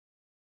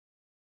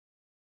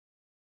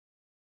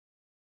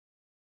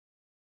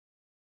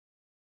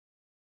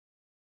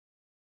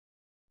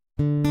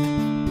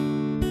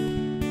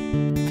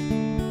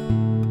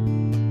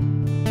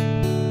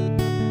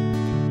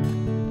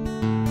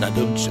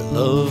Don't you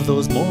love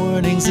those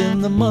mornings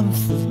in the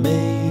month of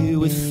May,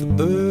 with the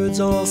birds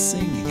all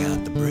singing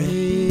at the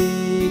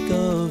break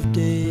of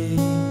day?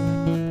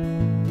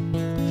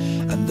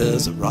 And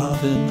there's a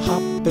robin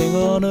hopping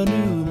on a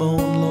new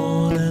mown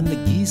lawn, and the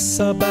geese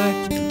are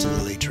back until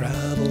they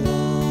travel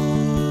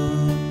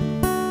on.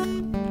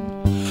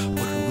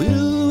 What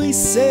will we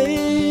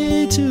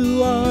say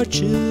to our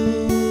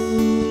children?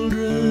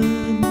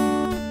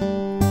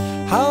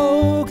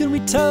 How can we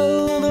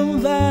tell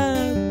them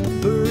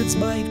that birds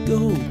might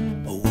go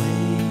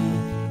away?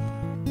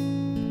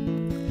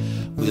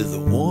 With a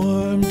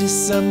warm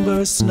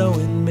December, snow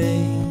in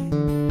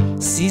May,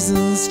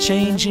 seasons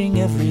changing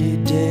every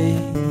day,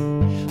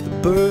 the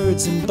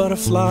birds and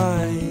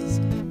butterflies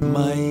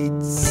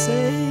might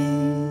say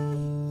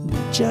we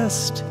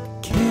just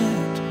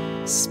can't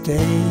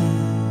stay.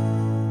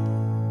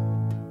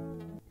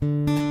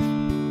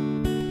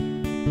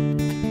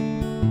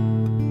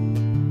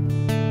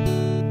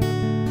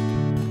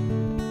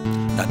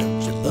 Now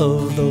don't you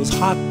love those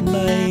hot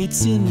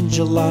nights in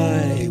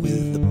July,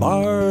 with the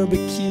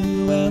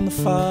barbecue and the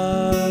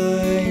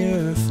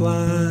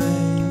firefly,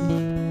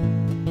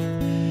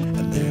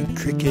 and their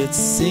crickets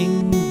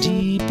sing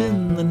deep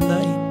in the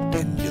night,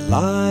 and you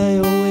lie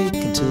awake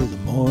until the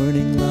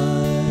morning light?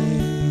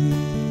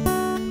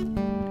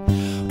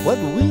 What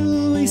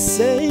will we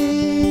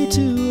say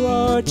to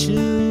our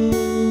children?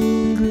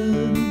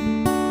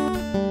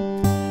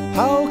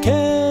 How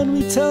can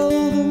we tell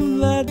them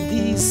that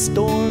these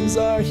storms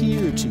are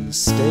here to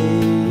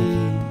stay?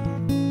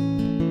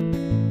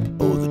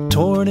 Oh, the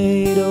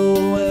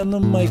tornado and the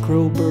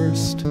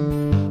microburst,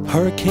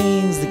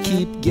 hurricanes that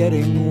keep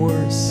getting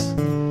worse.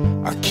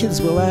 Our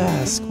kids will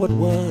ask, what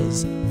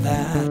was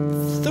that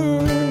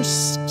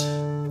thirst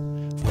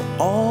for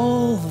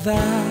all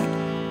that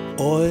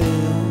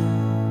oil?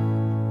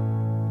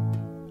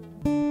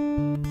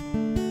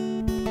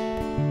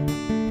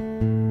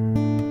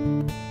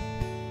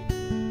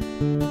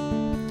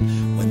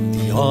 When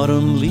the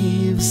autumn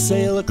leaves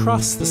sail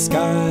across the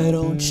sky,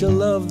 don't you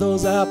love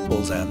those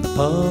apples and the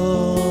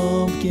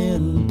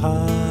pumpkin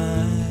pie?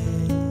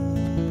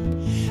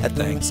 At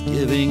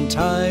Thanksgiving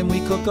time we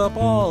cook up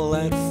all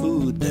that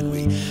food, then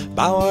we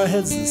bow our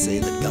heads and say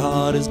that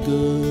God is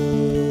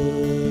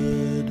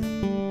good.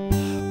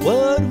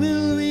 What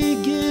will we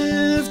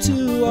give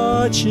to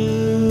our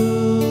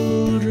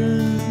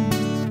children?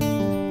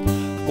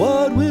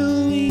 What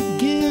will we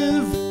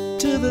give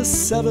to the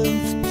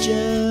seventh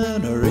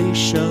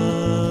generation?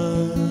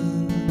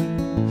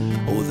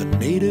 Oh, the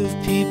native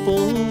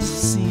peoples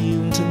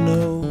seem to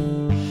know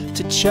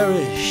to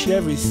cherish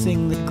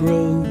everything that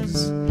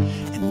grows,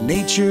 and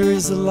nature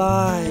is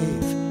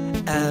alive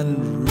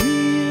and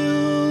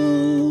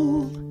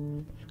real.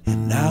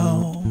 And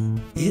now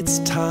it's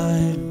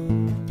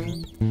time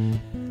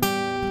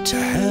to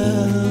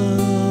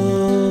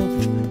help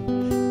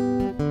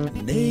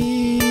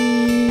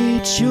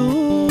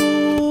nature.